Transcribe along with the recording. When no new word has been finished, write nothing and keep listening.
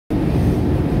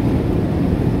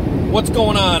What's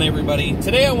going on, everybody?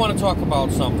 Today I want to talk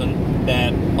about something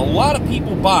that a lot of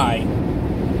people buy,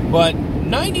 but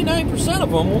 99% of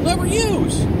them will never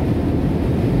use.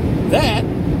 That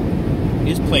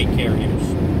is plate carriers.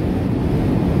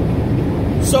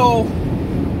 So,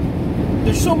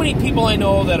 there's so many people I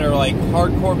know that are like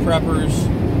hardcore preppers,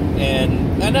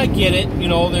 and I get it, you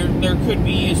know, there could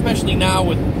be, especially now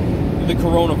with the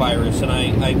coronavirus,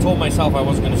 and I told myself I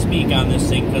wasn't going to speak on this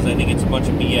thing because I think it's a bunch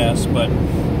of BS, but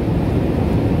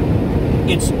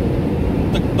it's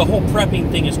the whole prepping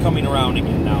thing is coming around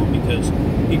again now because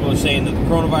people are saying that the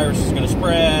coronavirus is going to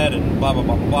spread and blah, blah,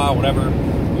 blah, blah, whatever.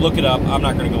 Look it up. I'm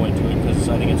not going to go into it because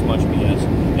I think it's a bunch of BS.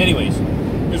 Anyways,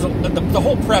 there's the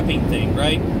whole prepping thing,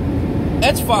 right?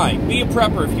 That's fine. Be a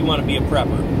prepper if you want to be a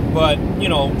prepper. But, you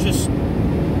know, just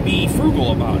be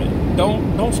frugal about it.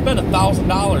 Don't spend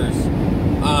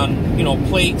 $1,000 on, you know,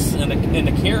 plates and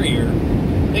a carrier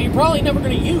that you're probably never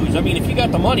going to use. I mean, if you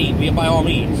got the money, by all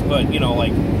means. But, you know,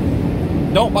 like,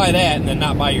 don't buy that and then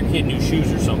not buy your kid new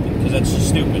shoes or something, because that's just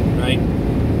stupid, right?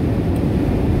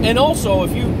 And also,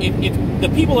 if the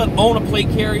people that own a plate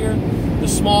carrier, the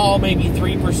small, maybe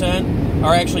 3%,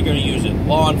 are actually going to use it.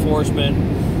 Law enforcement,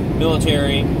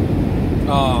 military.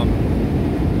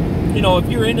 You know, if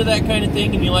you're into that kind of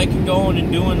thing and you like going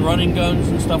and doing running guns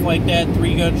and stuff like that,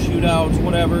 3-gun shootouts,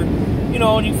 whatever, you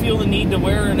know, and you feel the need to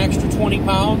wear an extra 20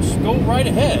 pounds, go right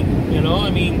ahead, you know, I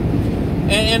mean,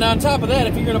 and on top of that,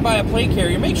 if you're going to buy a plate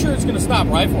carrier, make sure it's going to stop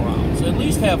rifle rounds, at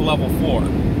least have level 4,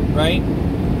 right?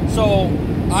 So,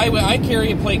 I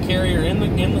carry a plate carrier in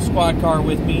the squad car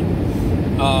with me,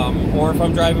 or if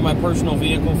I'm driving my personal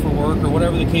vehicle for work, or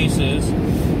whatever the case is,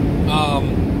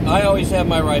 I always have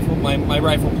my rifle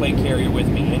plate carrier with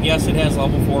me, and yes, it has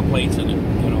level 4 plates in it,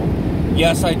 you know.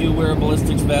 Yes, I do wear a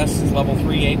ballistics vest, it's level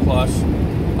 3A+,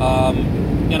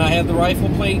 and I have the rifle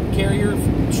plate carrier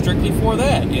strictly for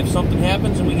that. If something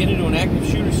happens and we get into an active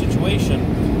shooter situation,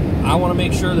 I want to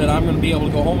make sure that I'm going to be able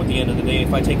to go home at the end of the day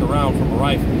if I take a round from a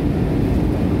rifle,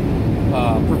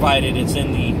 provided it's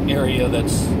in the area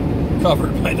that's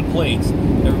covered by the plates.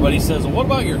 Everybody says, well, what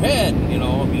about your head? You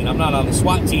know, I mean, I'm not on the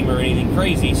SWAT team or anything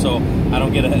crazy, so I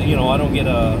don't get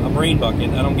a brain bucket.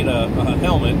 I don't get a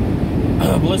helmet,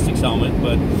 a ballistics helmet.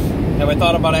 But have I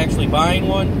thought about actually buying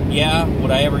one? Yeah.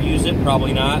 Would I ever use it?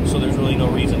 Probably not. So there's really no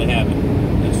reason to have it.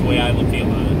 That's the way I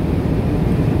feel on it.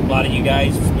 A lot of you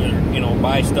guys, you know,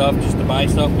 buy stuff just to buy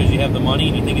stuff because you have the money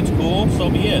and you think it's cool. So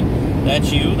be it.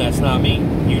 That's you. That's not me.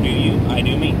 You do you. I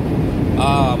do me.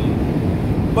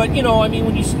 But, you know, I mean,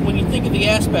 when you think of the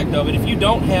aspect of it, if you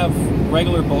don't have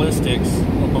regular ballistics,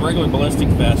 a regular ballistic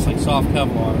vest, like soft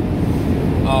Kevlar,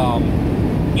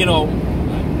 you know,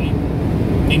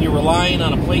 and you're relying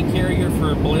on a plate carrier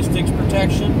for ballistics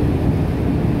protection,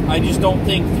 I just don't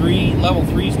think level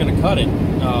 3 is going to cut it.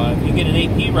 If you get an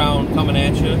AP round coming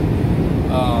at you,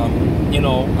 you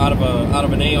know, out of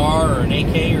an AR or an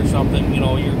AK or something, you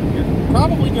know, you're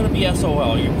probably going to be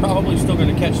SOL. You're probably still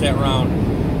going to catch that round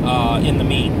in the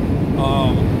meat.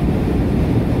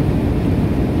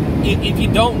 If you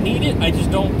don't need it, I just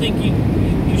don't think you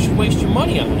should waste your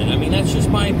money on it. I mean, that's just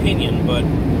my opinion, but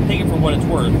take it for what it's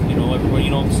worth. You know, everybody, you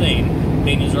know the saying,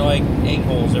 opinions are like egg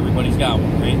holes, everybody's got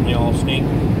one, right? And they all stink.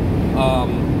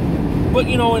 But,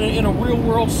 you know, in a real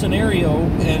world scenario,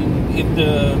 and if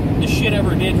the shit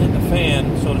ever did hit the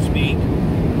fan, so to speak,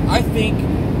 I think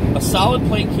a solid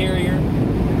plate carrier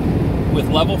with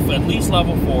at least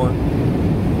level 4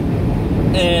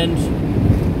 and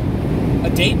a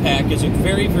day pack is a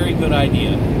very, very good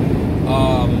idea.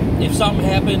 If something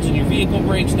happens and your vehicle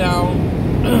breaks down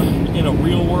in a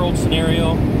real world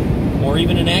scenario, or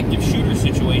even an active shooter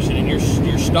situation and you're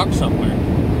stuck somewhere,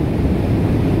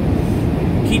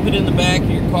 keep it in the back of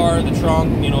your car, the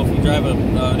trunk. You know, if you drive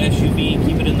an SUV,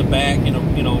 keep it in the back in a,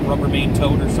 you know, Rubbermaid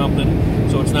tote or something,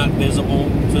 so it's not visible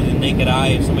to the naked eye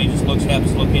if somebody just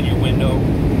happens to look in your window.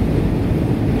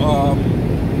 Well,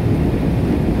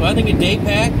 I think a day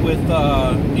pack with,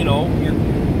 you know, your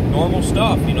normal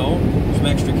stuff, you know, some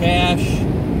extra cash,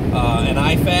 an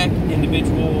IFAK,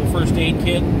 individual first aid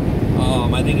kit,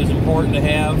 I think is important to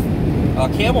have. A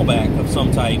Camelback of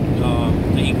some type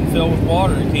that you can fill with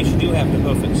water in case you do have to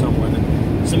hoof it somewhere.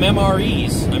 Some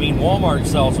MREs. I mean, Walmart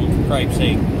sells them, for Christ's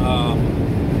sake. I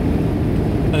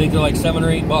think they're like $7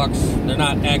 or $8. They're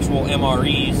not actual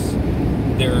MREs.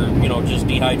 They're, you know, just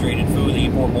dehydrated food that you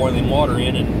pour boiling water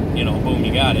in and, you know, boom,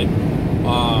 you got it.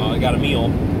 I got a meal.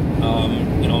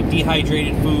 You know,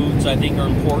 dehydrated foods I think are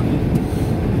important.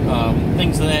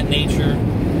 Things of that nature.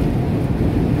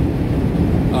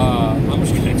 I'm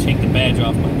just going to take the badge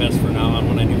off my vest for now on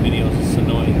when I do videos. It's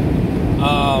annoying.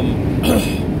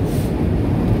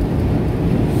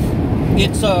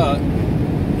 it's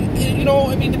you know,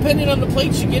 I mean, depending on the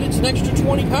plates you get, it's an extra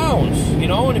 20 pounds, you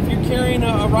know, and if you're carrying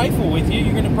a rifle with you,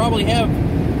 you're going to probably have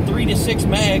 3 to 6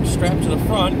 mags strapped to the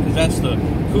front, because that's the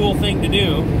cool thing to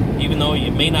do, even though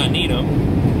you may not need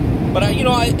them. But, you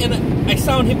know, I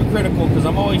sound hypocritical, because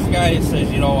I'm always the guy that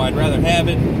says, you know, I'd rather have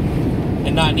it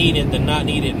and not need it than not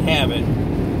need it and have it,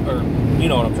 or, you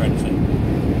know what I'm trying to say.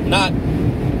 Not,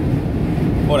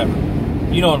 whatever.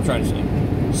 You know what I'm trying to say.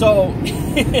 So,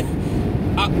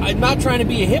 I'm not trying to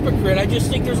be a hypocrite. I just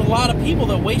think there's a lot of people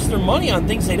that waste their money on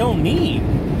things they don't need.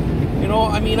 You know,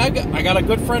 I mean, I got a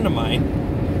good friend of mine,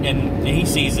 and he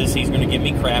sees this, he's going to give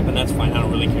me crap, and that's fine. I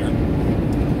don't really care.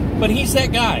 But he's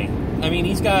that guy. I mean,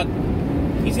 he's got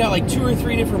like 2 or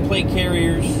 3 different plate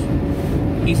carriers.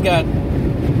 He's got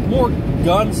more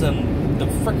guns than the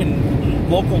frickin'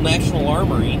 local National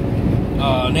Armory,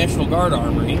 National Guard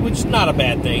Armory, which is not a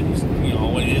bad thing. You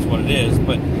know, it is what it is.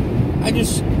 But I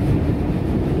just...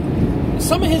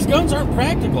 Some of his guns aren't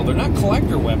practical. They're not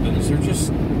collector weapons. They're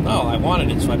just, oh, I wanted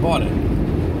it, so I bought it.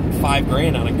 $5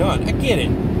 grand on a gun. I get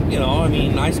it. You know, I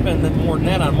mean, I spend more than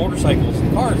that on motorcycles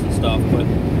and cars and stuff, but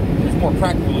there's more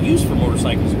practical use for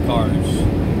motorcycles and cars.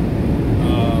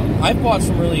 I've bought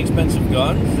some really expensive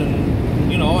guns,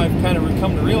 and, you know, I've kind of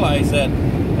come to realize that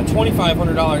a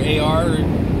 $2,500 AR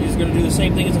is going to do the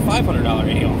same thing as a $500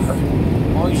 AR.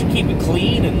 As long as you keep it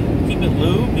clean and keep it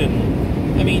lubed,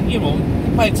 and, I mean, you know,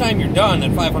 by the time you're done,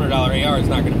 that $500 AR is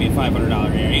not going to be a $500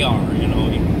 AR, you know.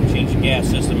 You change the gas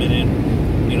system in it,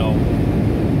 you know,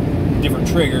 different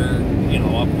trigger, you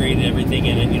know, upgraded everything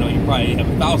in it, you know, you probably have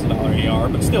a $1,000 AR,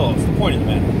 but still, it's the point of the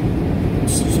matter.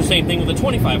 It's the same thing with a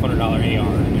 $2,500 AR,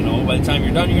 you know. By the time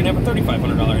you're done, you're going to have a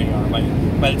 $3,500 AR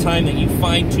by the time that you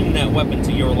fine-tune that weapon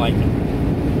to your liking.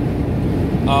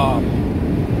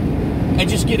 I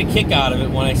just get a kick out of it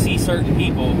when I see certain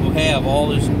people who have all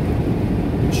this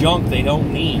junk they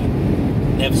don't need.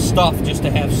 They have stuff just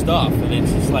to have stuff, and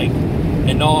it's just like,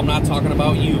 and no, I'm not talking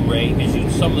about you, Ray,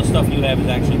 because some of the stuff you have is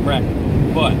actually practical,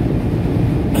 but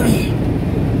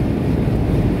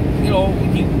you know,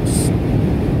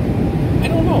 I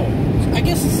don't know. I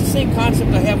guess it's the same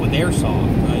concept I have with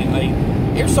airsoft.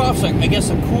 Airsoft's, I guess,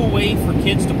 a cool way for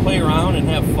kids to play around and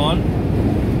have fun,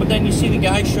 but then you see the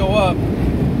guy show up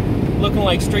looking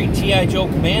like straight T.I. Joe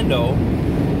Commando,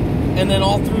 and then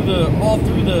all through the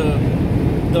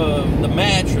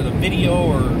match or the video,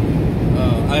 or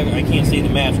I can't say the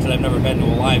match because I've never been to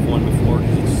a live one before,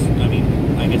 because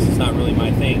I guess it's not really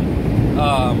my thing.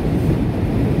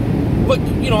 But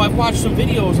you know, I've watched some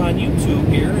videos on YouTube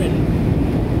here,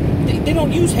 and they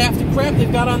don't use half the crap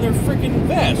they've got on their freaking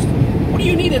vest. What do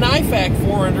you need an IFAK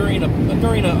for during a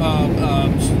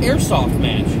airsoft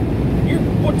match?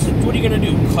 What are you gonna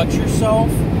do? Cut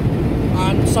yourself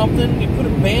on something? You put a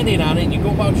Band-Aid on it and you go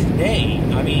about your day.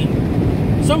 I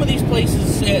mean, some of these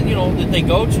places, you know, that they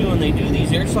go to and they do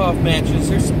these airsoft matches,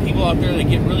 there's some people out there that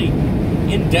get really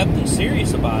in-depth and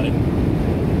serious about it.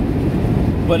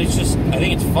 But it's just, I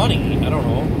think it's funny. I don't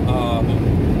know.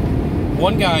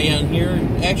 One guy on here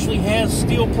actually has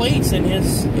steel plates in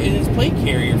his plate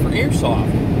carrier for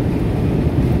airsoft.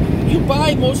 You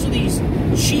buy most of these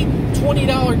cheap $20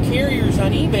 carriers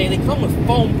on eBay, they come with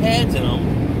foam pads in them.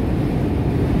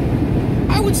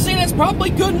 I would say that's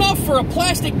probably good enough for a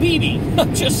plastic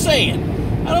BB. Just saying.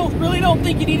 I really don't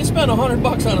think you need to spend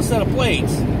 $100 on a set of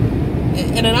plates.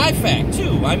 And an IFAK,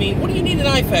 too. I mean, what do you need an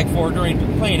IFAK for during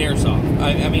playing airsoft?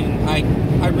 I mean,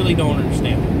 I really don't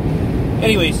understand.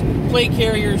 Anyways, plate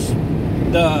carriers,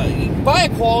 buy a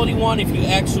quality one if you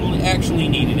actually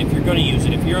need it, if you're going to use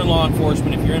it. If you're in law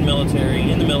enforcement, if you're in the military,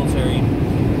 you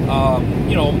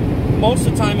know, most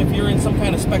of the time if you're in some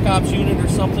kind of spec ops unit or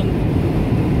something,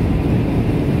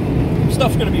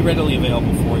 stuff's going to be readily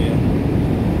available for you.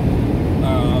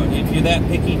 If you're that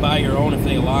picky, buy your own if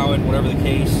they allow it, whatever the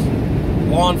case.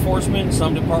 Law enforcement,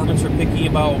 some departments are picky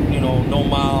about, you know, no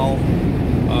mal.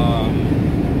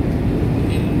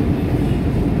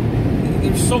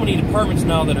 There's so many departments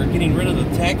now that are getting rid of the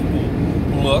tactical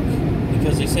look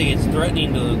because they say it's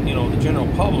threatening to, you know, the general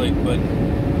public. But,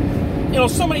 you know,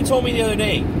 somebody told me the other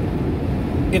day,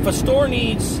 if a store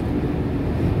needs,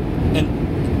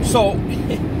 and so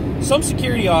some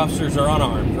security officers are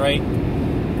unarmed, right?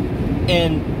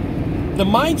 And the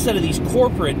mindset of these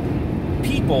corporate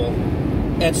people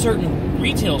at certain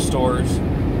retail stores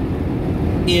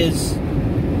is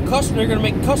customers are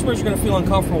going to feel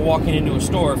uncomfortable walking into a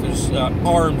store if there's an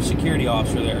armed security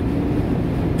officer there.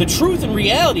 The truth and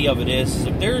reality of it is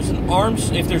if there's an unarmed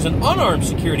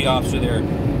security officer there,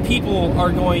 people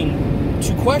are going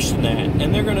to question that,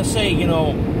 and they're going to say, you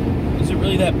know, is it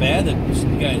really that bad that,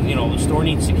 you know, the store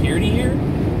needs security here?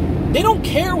 They don't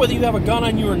care whether you have a gun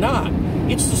on you or not.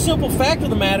 It's the simple fact of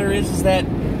the matter is that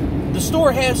the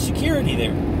store has security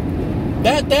there.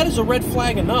 That is a red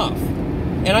flag enough.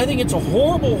 And I think it's a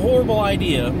horrible, horrible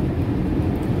idea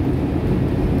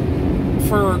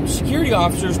for security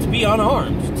officers to be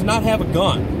unarmed, to not have a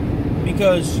gun.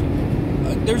 Because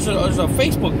there's a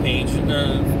Facebook page,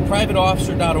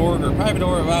 privateofficer.org or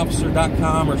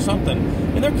privateofficer.com or something,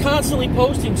 and they're constantly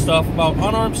posting stuff about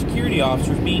unarmed security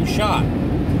officers being shot.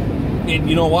 And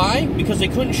you know why? Because they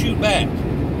couldn't shoot back.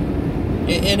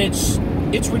 And it's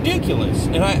ridiculous.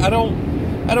 And I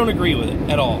don't agree with it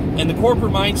at all. And the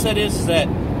corporate mindset is that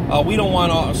we don't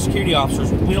want security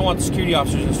officers. We don't want the security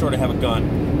officers in the store to have a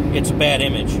gun. It's a bad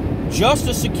image. Just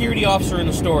a security officer in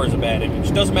the store is a bad image.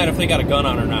 It doesn't matter if they got a gun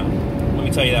on or not. Let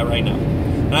me tell you that right now.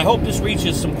 And I hope this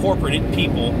reaches some corporate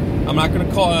people. I'm not going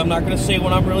to say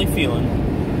what I'm really feeling.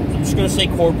 I'm just going to say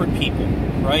corporate people,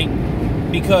 right?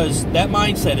 Because that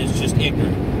mindset is just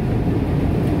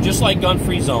ignorant. Just like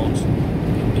gun-free zones.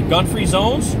 The gun-free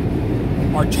zones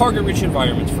are target-rich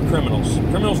environments for criminals.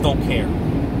 Criminals don't care.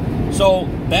 So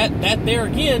that there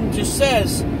again just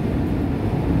says,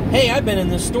 hey, I've been in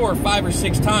this store 5 or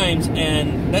 6 times,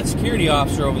 and that security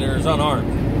officer over there is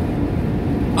unarmed.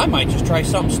 I might just try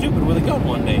something stupid with a gun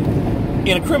one day.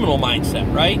 In a criminal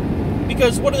mindset, right?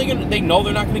 Because what are they going to... They know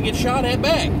they're not going to get shot at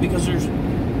back because there's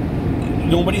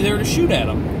nobody there to shoot at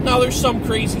them. Now, there's some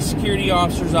crazy security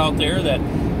officers out there that,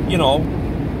 you know,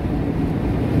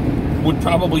 would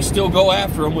probably still go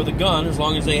after them with a gun as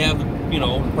long as they have, you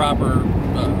know, the proper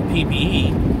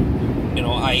PPE. You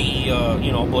know, i.e.,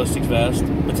 you know, ballistics vest,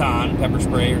 baton, pepper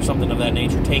spray, or something of that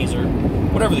nature, taser,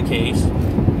 whatever the case.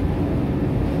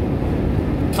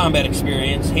 Combat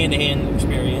experience, hand-to-hand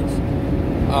experience.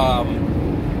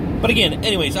 But again,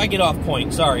 anyways, I get off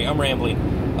point. Sorry, I'm rambling.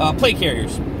 Plate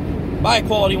carriers. Buy a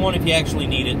quality one if you actually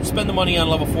need it. Spend the money on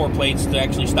level 4 plates to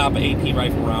actually stop an AP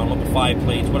rifle round, level 5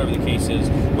 plates, whatever the case is.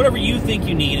 Whatever you think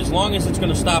you need, as long as it's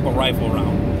going to stop a rifle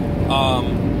round.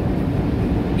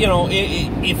 You know,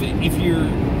 if you're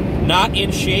not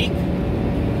in shape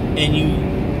and you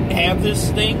have this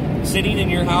thing sitting in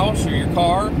your house or your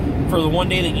car for the one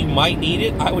day that you might need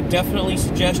it, I would definitely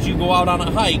suggest you go out on a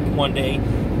hike one day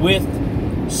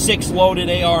with 6 loaded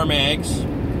AR mags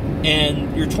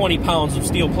and your 20 pounds of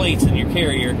steel plates in your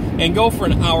carrier and go for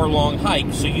an hour-long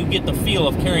hike so you get the feel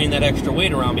of carrying that extra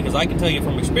weight around, because I can tell you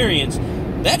from experience,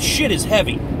 that shit is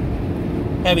heavy.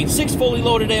 Having 6 fully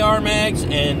loaded AR mags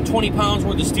and 20 pounds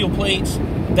worth of steel plates,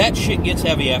 that shit gets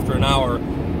heavy after an hour,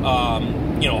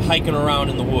 you know, hiking around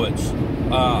in the woods.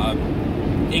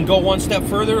 And go one step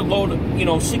further, load, you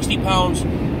know, 60 pounds,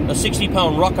 a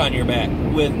 60-pound ruck on your back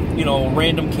with, you know,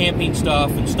 random camping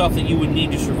stuff and stuff that you would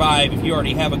need to survive if you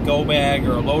already have a go bag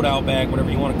or a loadout bag,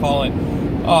 whatever you want to call it.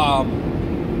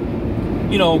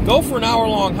 You know, go for an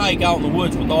hour-long hike out in the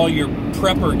woods with all your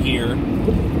prepper gear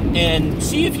and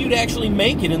see if you'd actually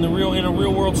make it in a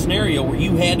real world scenario where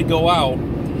you had to go out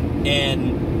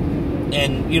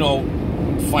and you know,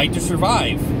 fight to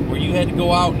survive, where you had to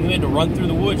go out and you had to run through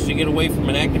the woods to get away from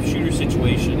an active shooter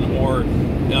situation, or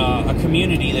a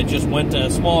community that just went to a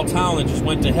small town that just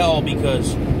went to hell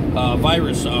because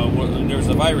there's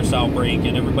a virus outbreak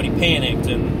and everybody panicked,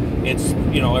 and it's,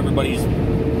 you know, everybody's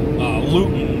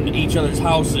looting each other's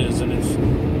houses, and it's,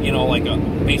 you know, like a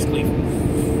basically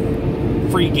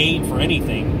free game for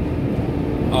anything.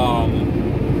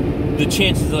 The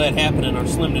chances of that happening are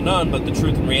slim to none, but the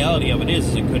truth and reality of it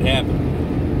is it could happen.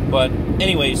 But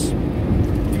anyways, if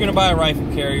you're going to buy a rifle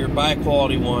carrier, buy a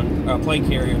quality one. Plate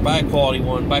carrier, buy a quality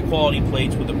one. Buy quality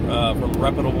plates with from a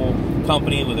reputable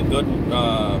company with a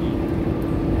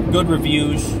good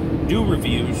reviews. Do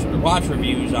reviews or watch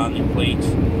reviews on the plates.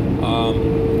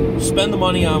 Spend the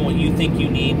money on what you think you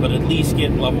need, but at least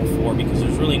get level 4, because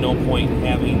there's really no point in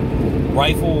having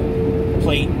rifle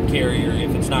plate carrier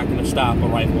if it's not going to stop a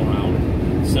rifle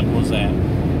round. Simple as that.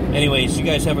 Anyways, you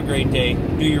guys have a great day.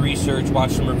 Do your research,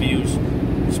 watch some reviews.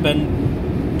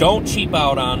 Don't cheap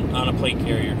out on a plate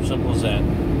carrier. Simple as that.